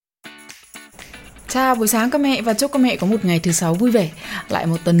Chào buổi sáng các mẹ và chúc các mẹ có một ngày thứ 6 vui vẻ. Lại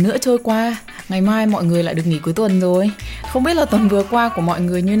một tuần nữa trôi qua, ngày mai mọi người lại được nghỉ cuối tuần rồi. Không biết là tuần vừa qua của mọi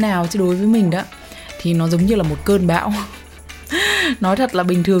người như nào, chứ đối với mình đó thì nó giống như là một cơn bão. Nói thật là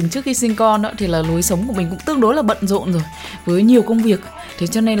bình thường trước khi sinh con đó thì là lối sống của mình cũng tương đối là bận rộn rồi, với nhiều công việc. Thế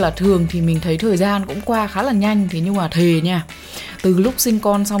cho nên là thường thì mình thấy thời gian cũng qua khá là nhanh. Thế nhưng mà thề nha, từ lúc sinh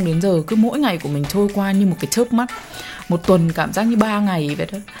con xong đến giờ cứ mỗi ngày của mình trôi qua như một cái chớp mắt. Một tuần cảm giác như 3 ngày vậy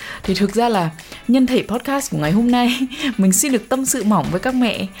đó. Thì thực ra là nhân thể podcast của ngày hôm nay mình xin được tâm sự mỏng với các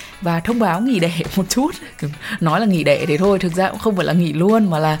mẹ và thông báo nghỉ đẻ một chút. Nói là nghỉ đẻ thế thôi, thực ra cũng không phải là nghỉ luôn,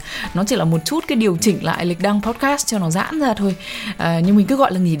 mà là nó chỉ là một chút cái điều chỉnh lại lịch đăng podcast cho nó giãn ra thôi. Nhưng mình cứ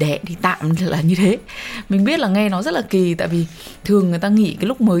gọi là nghỉ đẻ thì tạm là như thế. Mình biết là nghe nó rất là kỳ, tại vì thường người ta nghỉ cái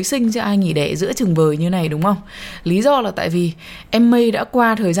lúc mới sinh chứ ai nghỉ đẻ giữa chừng vời như này, đúng không? Lý do là tại vì em May đã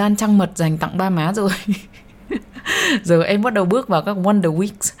qua thời gian trăng mật dành tặng ba má rồi. Giờ em bắt đầu bước vào các Wonder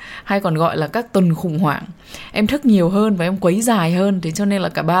Weeks, hay còn gọi là các tuần khủng hoảng. Em thức nhiều hơn và em quấy dài hơn. Thế cho nên là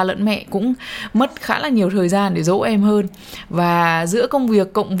cả ba lẫn mẹ cũng mất khá là nhiều thời gian để dỗ em hơn. Và giữa công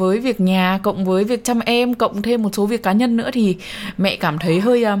việc cộng với việc nhà, cộng với việc chăm em, cộng thêm một số việc cá nhân nữa, thì mẹ cảm thấy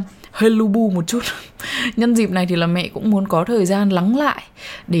hơi lu bu một chút. Nhân dịp này thì là mẹ cũng muốn có thời gian lắng lại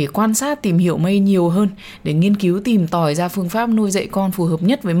để quan sát, tìm hiểu May nhiều hơn, để nghiên cứu tìm tòi ra phương pháp nuôi dạy con phù hợp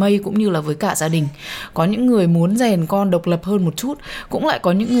nhất với May cũng như là với cả gia đình. Có những người muốn rèn con độc lập hơn một chút, cũng lại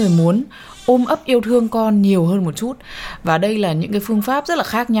có những người muốn ôm ấp yêu thương con nhiều hơn một chút. Và đây là những cái phương pháp rất là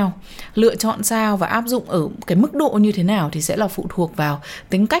khác nhau. Lựa chọn sao và áp dụng ở cái mức độ như thế nào thì sẽ là phụ thuộc vào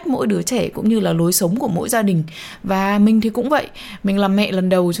tính cách mỗi đứa trẻ cũng như là lối sống của mỗi gia đình. Và mình thì cũng vậy, mình làm mẹ lần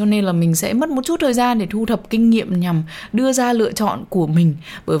đầu cho nên là mình sẽ mất một chút thời gian để thu thập kinh nghiệm nhằm đưa ra lựa chọn của mình.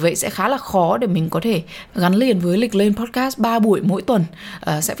 Bởi vậy sẽ khá là khó để mình có thể gắn liền với lịch lên podcast 3 buổi mỗi tuần.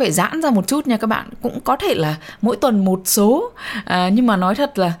 Sẽ phải giãn ra một chút nha các bạn. Cũng có thể là mỗi tuần một số. Nhưng mà nói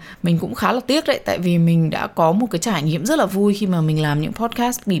thật là mình cũng khá là tiếc đấy, tại vì mình đã có một cái trải nghiệm rất là vui khi mà mình làm những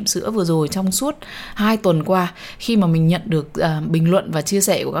podcast bỉm sữa vừa rồi trong suốt 2 tuần qua. Khi mà mình nhận được bình luận và chia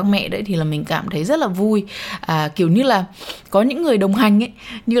sẻ của các mẹ đấy thì là mình cảm thấy rất là vui. Kiểu như là có những người đồng hành ấy,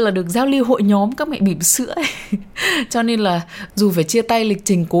 như là được giao lưu hội nhóm các mẹ bỉm sữa ấy. Cho nên là dù phải chia tay lịch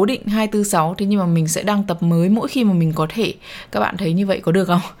trình cố định 246, thế nhưng mà mình sẽ đăng tập mới mỗi khi mà mình có thể. Các bạn thấy như vậy có được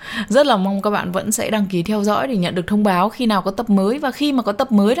không? Rất là mong các bạn vẫn sẽ đăng ký theo dõi để nhận được thông báo khi nào có tập mới. Và khi mà có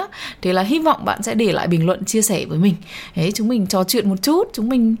tập mới đó thì là hy vọng bạn sẽ để lại bình luận chia sẻ với mình. Đấy, chúng mình trò chuyện một chút, chúng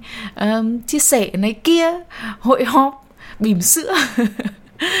mình chia sẻ này kia, hội họp, bỉm sữa.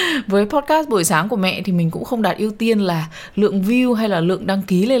 Với podcast buổi sáng của mẹ thì mình cũng không đặt ưu tiên là lượng view hay là lượng đăng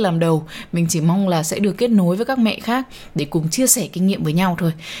ký lên làm đầu. Mình chỉ mong là sẽ được kết nối với các mẹ khác để cùng chia sẻ kinh nghiệm với nhau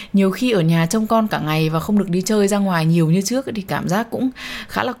thôi. Nhiều khi ở nhà trông con cả ngày và không được đi chơi ra ngoài nhiều như trước thì cảm giác cũng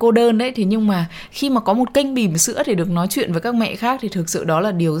khá là cô đơn đấy. Thế nhưng mà khi mà có một kênh bỉm sữa để được nói chuyện với các mẹ khác thì thực sự đó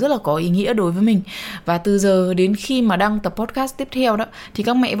là điều rất là có ý nghĩa đối với mình. Và từ giờ đến khi mà đăng tập podcast tiếp theo đó thì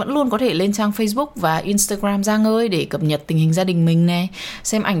các mẹ vẫn luôn có thể lên trang Facebook và Instagram Giang ơi để cập nhật tình hình gia đình mình này,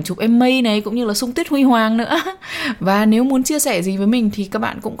 xem ảnh chụp em May này, cũng như là xung tuyết huy hoàng nữa. Và nếu muốn chia sẻ gì với mình thì các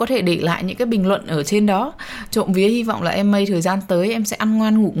bạn cũng có thể để lại những cái bình luận ở trên đó. Trộm vía hy vọng là em May thời gian tới em sẽ ăn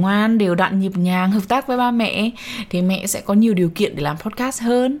ngoan ngủ ngoan, đều đặn nhịp nhàng, hợp tác với ba mẹ, thì mẹ sẽ có nhiều điều kiện để làm podcast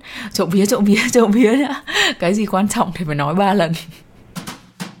hơn. Trộm vía nữa. Cái gì quan trọng thì phải nói 3 lần.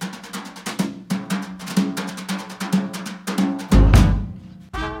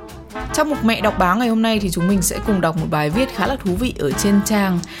 Trong mục mẹ đọc báo ngày hôm nay thì chúng mình sẽ cùng đọc một bài viết khá là thú vị ở trên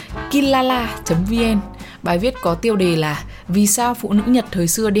trang kilala.vn. Bài viết có tiêu đề là vì sao phụ nữ Nhật thời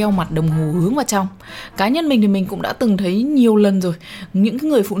xưa đeo mặt đồng hồ hướng vào trong. Cá nhân mình thì mình cũng đã từng thấy nhiều lần rồi, những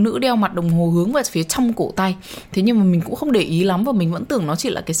người phụ nữ đeo mặt đồng hồ hướng vào phía trong cổ tay. Thế nhưng mà mình cũng không để ý lắm và mình vẫn tưởng nó chỉ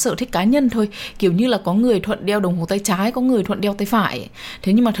là cái sở thích cá nhân thôi. Kiểu như là có người thuận đeo đồng hồ tay trái, có người thuận đeo tay phải.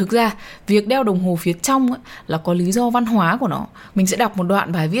 Thế nhưng mà thực ra việc đeo đồng hồ phía trong là có lý do văn hóa của nó. Mình sẽ đọc một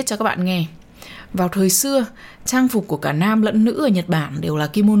đoạn bài viết cho các bạn nghe. Vào thời xưa, trang phục của cả nam lẫn nữ ở Nhật Bản đều là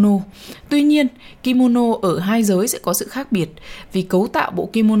kimono. Tuy nhiên, kimono ở hai giới sẽ có sự khác biệt vì cấu tạo bộ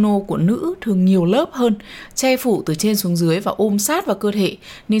kimono của nữ thường nhiều lớp hơn, che phủ từ trên xuống dưới và ôm sát vào cơ thể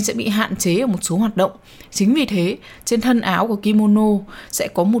nên sẽ bị hạn chế ở một số hoạt động. Chính vì thế, trên thân áo của kimono sẽ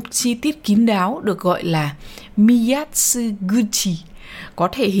có một chi tiết kín đáo được gọi là miyatsuguchi, có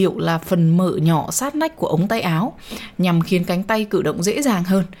thể hiểu là phần mở nhỏ sát nách của ống tay áo nhằm khiến cánh tay cử động dễ dàng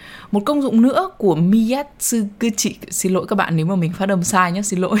hơn. Một công dụng nữa của miyatsuguchi, xin lỗi các bạn nếu mà mình phát âm sai nhé,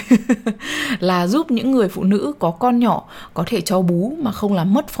 xin lỗi, là giúp những người phụ nữ có con nhỏ có thể cho bú mà không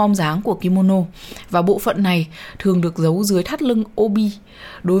làm mất form dáng của kimono. Và bộ phận này thường được giấu dưới thắt lưng obi.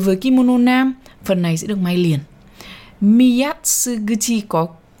 Đối với kimono nam, phần này sẽ được may liền. Miyatsuguchi có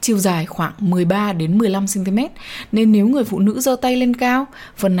chiều dài khoảng 13 đến 15 cm, nên nếu người phụ nữ giơ tay lên cao,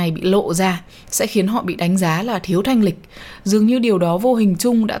 phần này bị lộ ra sẽ khiến họ bị đánh giá là thiếu thanh lịch. Dường như điều đó vô hình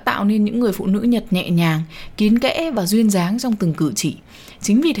chung đã tạo nên những người phụ nữ Nhật nhẹ nhàng, kín kẽ và duyên dáng trong từng cử chỉ.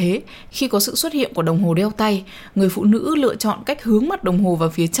 Chính vì thế, khi có sự xuất hiện của đồng hồ đeo tay, người phụ nữ lựa chọn cách hướng mặt đồng hồ vào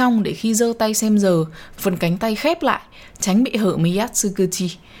phía trong để khi giơ tay xem giờ, phần cánh tay khép lại, tránh bị hở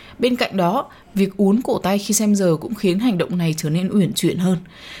Miyatsukuchi. Bên cạnh đó, việc uốn cổ tay khi xem giờ cũng khiến hành động này trở nên uyển chuyển hơn.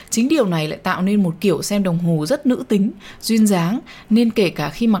 Chính điều này lại tạo nên một kiểu xem đồng hồ rất nữ tính, duyên dáng, nên kể cả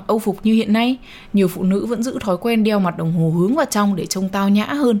khi mặc âu phục như hiện nay, nhiều phụ nữ vẫn giữ thói quen đeo mặt đồng hồ hướng vào trong để trông tao nhã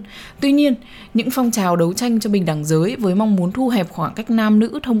hơn. Tuy nhiên, những phong trào đấu tranh cho bình đẳng giới với mong muốn thu hẹp khoảng cách nam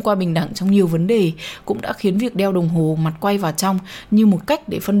nữ thông qua bình đẳng trong nhiều vấn đề cũng đã khiến việc đeo đồng hồ mặt quay vào trong như một cách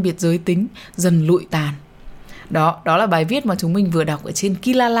để phân biệt giới tính dần lụi tàn. Đó là bài viết mà chúng mình vừa đọc ở trên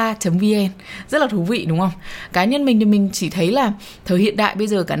kilala.vn. Rất là thú vị đúng không? Cá nhân mình thì mình chỉ thấy là thời hiện đại bây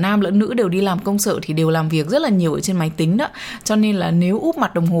giờ cả nam lẫn nữ đều đi làm công sở thì đều làm việc rất là nhiều ở trên máy tính đó. Cho nên là nếu úp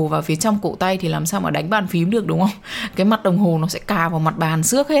mặt đồng hồ vào phía trong cổ tay thì làm sao mà đánh bàn phím được đúng không? Cái mặt đồng hồ nó sẽ cà vào mặt bàn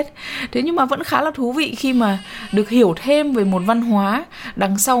xước hết. Thế nhưng mà vẫn khá là thú vị khi mà được hiểu thêm về một văn hóa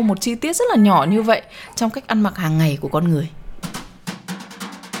đằng sau một chi tiết rất là nhỏ như vậy trong cách ăn mặc hàng ngày của con người.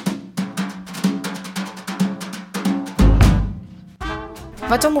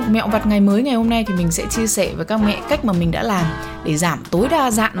 Và trong một mẹo vặt ngày mới ngày hôm nay thì mình sẽ chia sẻ với các mẹ cách mà mình đã làm để giảm tối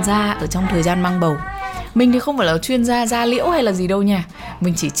đa rạn da ở trong thời gian mang bầu. Mình thì không phải là chuyên gia da liễu hay là gì đâu nha.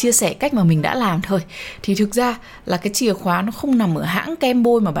 Mình chỉ chia sẻ cách mà mình đã làm thôi. Thì thực ra là cái chìa khóa nó không nằm ở hãng kem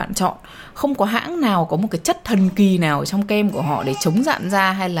bôi mà bạn chọn. Không có hãng nào có một cái chất thần kỳ nào ở trong kem của họ để chống rạn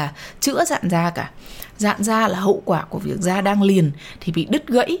da hay là chữa rạn da cả. Rạn da là hậu quả của việc da đang liền thì bị đứt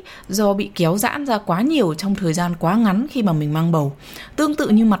gãy do bị kéo giãn ra quá nhiều trong thời gian quá ngắn khi mà mình mang bầu. Tương tự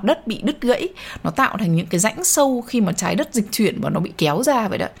như mặt đất bị đứt gãy, nó tạo thành những cái rãnh sâu khi mà trái đất dịch chuyển và nó bị kéo ra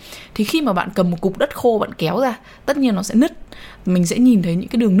vậy đó. Thì khi mà bạn cầm một cục đất khô bạn kéo ra, tất nhiên nó sẽ nứt. Mình sẽ nhìn thấy những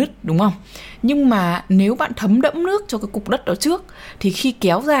cái đường nứt đúng không? Nhưng mà nếu bạn thấm đẫm nước cho cái cục đất đó trước thì khi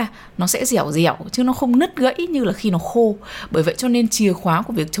kéo ra nó sẽ dẻo dẻo chứ nó không nứt gãy như là khi nó khô. Bởi vậy cho nên chìa khóa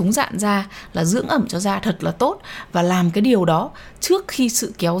của việc chống rạn da là dưỡng ẩm cho da thật là tốt và làm cái điều đó trước khi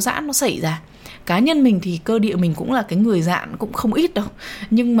sự kéo giãn nó xảy ra. Cá nhân mình thì cơ địa mình cũng là cái người dạn cũng không ít đâu.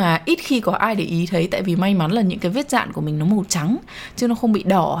 Nhưng mà ít khi có ai để ý thấy. Tại vì may mắn là những cái vết dạn của mình nó màu trắng, chứ nó không bị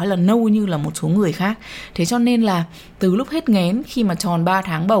đỏ hay là nâu như là một số người khác. Thế cho nên là từ lúc hết nghén, khi mà tròn 3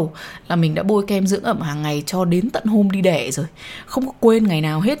 tháng bầu là mình đã bôi kem dưỡng ẩm hàng ngày cho đến tận hôm đi đẻ rồi. Không có quên ngày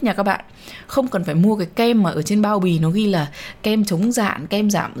nào hết nha các bạn. Không cần phải mua cái kem mà ở trên bao bì nó ghi là kem chống dạn,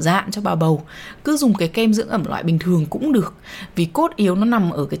 kem giảm dạn cho bà bầu. Cứ dùng cái kem dưỡng ẩm loại bình thường cũng được. Vì cốt yếu nó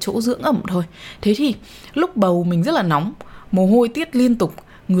nằm ở cái chỗ dưỡng ẩm thôi. Thế thì lúc bầu mình rất là nóng, mồ hôi tiết liên tục,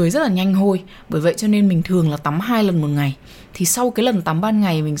 người rất là nhanh hôi. Bởi vậy cho nên mình thường là tắm 2 lần một ngày. Thì sau cái lần tắm ban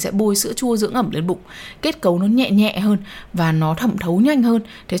ngày mình sẽ bôi sữa chua dưỡng ẩm lên bụng. Kết cấu nó nhẹ nhẹ hơn và nó thẩm thấu nhanh hơn.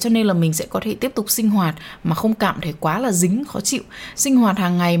 Thế cho nên là mình sẽ có thể tiếp tục sinh hoạt mà không cảm thấy quá là dính, khó chịu. Sinh hoạt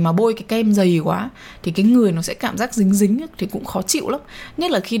hàng ngày mà bôi cái kem dày quá thì cái người nó sẽ cảm giác dính dính thì cũng khó chịu lắm.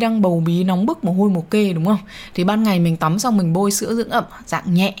 Nhất là khi đang bầu bí nóng bức mồ hôi mồ kê đúng không? Thì ban ngày mình tắm xong mình bôi sữa dưỡng ẩm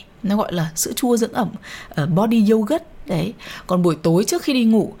dạng nhẹ, nó gọi là sữa chua dưỡng ẩm ở body yogurt đấy. Còn buổi tối trước khi đi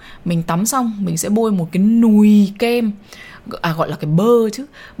ngủ mình tắm xong mình sẽ bôi một cái nùi kem, gọi là cái bơ chứ,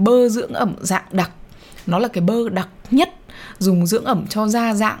 bơ dưỡng ẩm dạng đặc. Nó là cái bơ đặc nhất, dùng dưỡng ẩm cho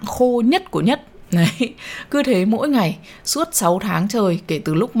da dạng khô nhất của nhất. Đấy, cứ thế mỗi ngày suốt 6 tháng trời, kể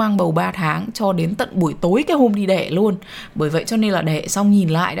từ lúc mang bầu 3 tháng cho đến tận buổi tối cái hôm đi đẻ luôn. Bởi vậy cho nên là đẻ xong nhìn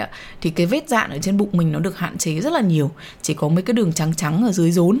lại đó thì cái vết dạn ở trên bụng mình nó được hạn chế rất là nhiều. Chỉ có mấy cái đường trắng trắng ở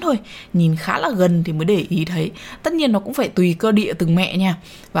dưới rốn thôi, nhìn khá là gần thì mới để ý thấy. Tất nhiên nó cũng phải tùy cơ địa từng mẹ nha.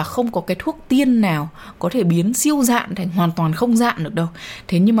 Và không có cái thuốc tiên nào có thể biến siêu dạn thành hoàn toàn không dạn được đâu.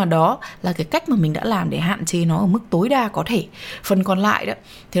 Thế nhưng mà đó là cái cách mà mình đã làm để hạn chế nó ở mức tối đa có thể. Phần còn lại đó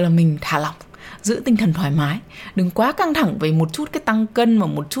thì là mình thả lỏng, giữ tinh thần thoải mái, đừng quá căng thẳng về một chút cái tăng cân và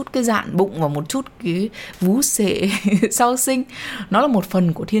một chút cái dạn bụng và một chút cái vú sệ sau sinh. Nó là một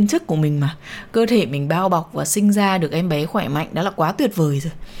phần của thiên chức của mình mà. Cơ thể mình bao bọc và sinh ra được em bé khỏe mạnh đã là quá tuyệt vời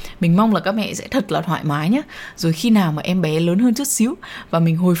rồi. Mình mong là các mẹ sẽ thật là thoải mái nhé. Rồi khi nào mà em bé lớn hơn chút xíu và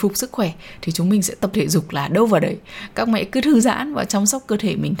mình hồi phục sức khỏe thì chúng mình sẽ tập thể dục là đâu vào đấy. Các mẹ cứ thư giãn và chăm sóc cơ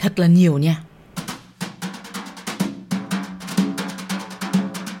thể mình thật là nhiều nha.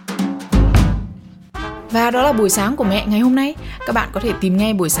 Và đó là buổi sáng của mẹ ngày hôm nay. Các bạn có thể tìm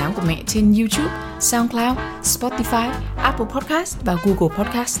nghe buổi sáng của mẹ trên YouTube, SoundCloud, Spotify, Apple Podcast và Google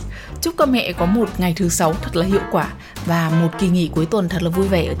Podcast. Chúc các mẹ có một ngày thứ 6 thật là hiệu quả và một kỳ nghỉ cuối tuần thật là vui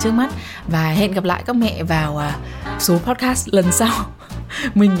vẻ ở trước mắt. Và hẹn gặp lại các mẹ vào số podcast lần sau.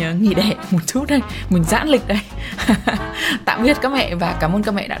 Mình nghỉ đẻ một chút đây, mình giãn lịch đây. Tạm biệt các mẹ và cảm ơn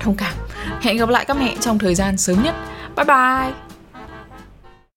các mẹ đã thông cảm. Hẹn gặp lại các mẹ trong thời gian sớm nhất. Bye bye.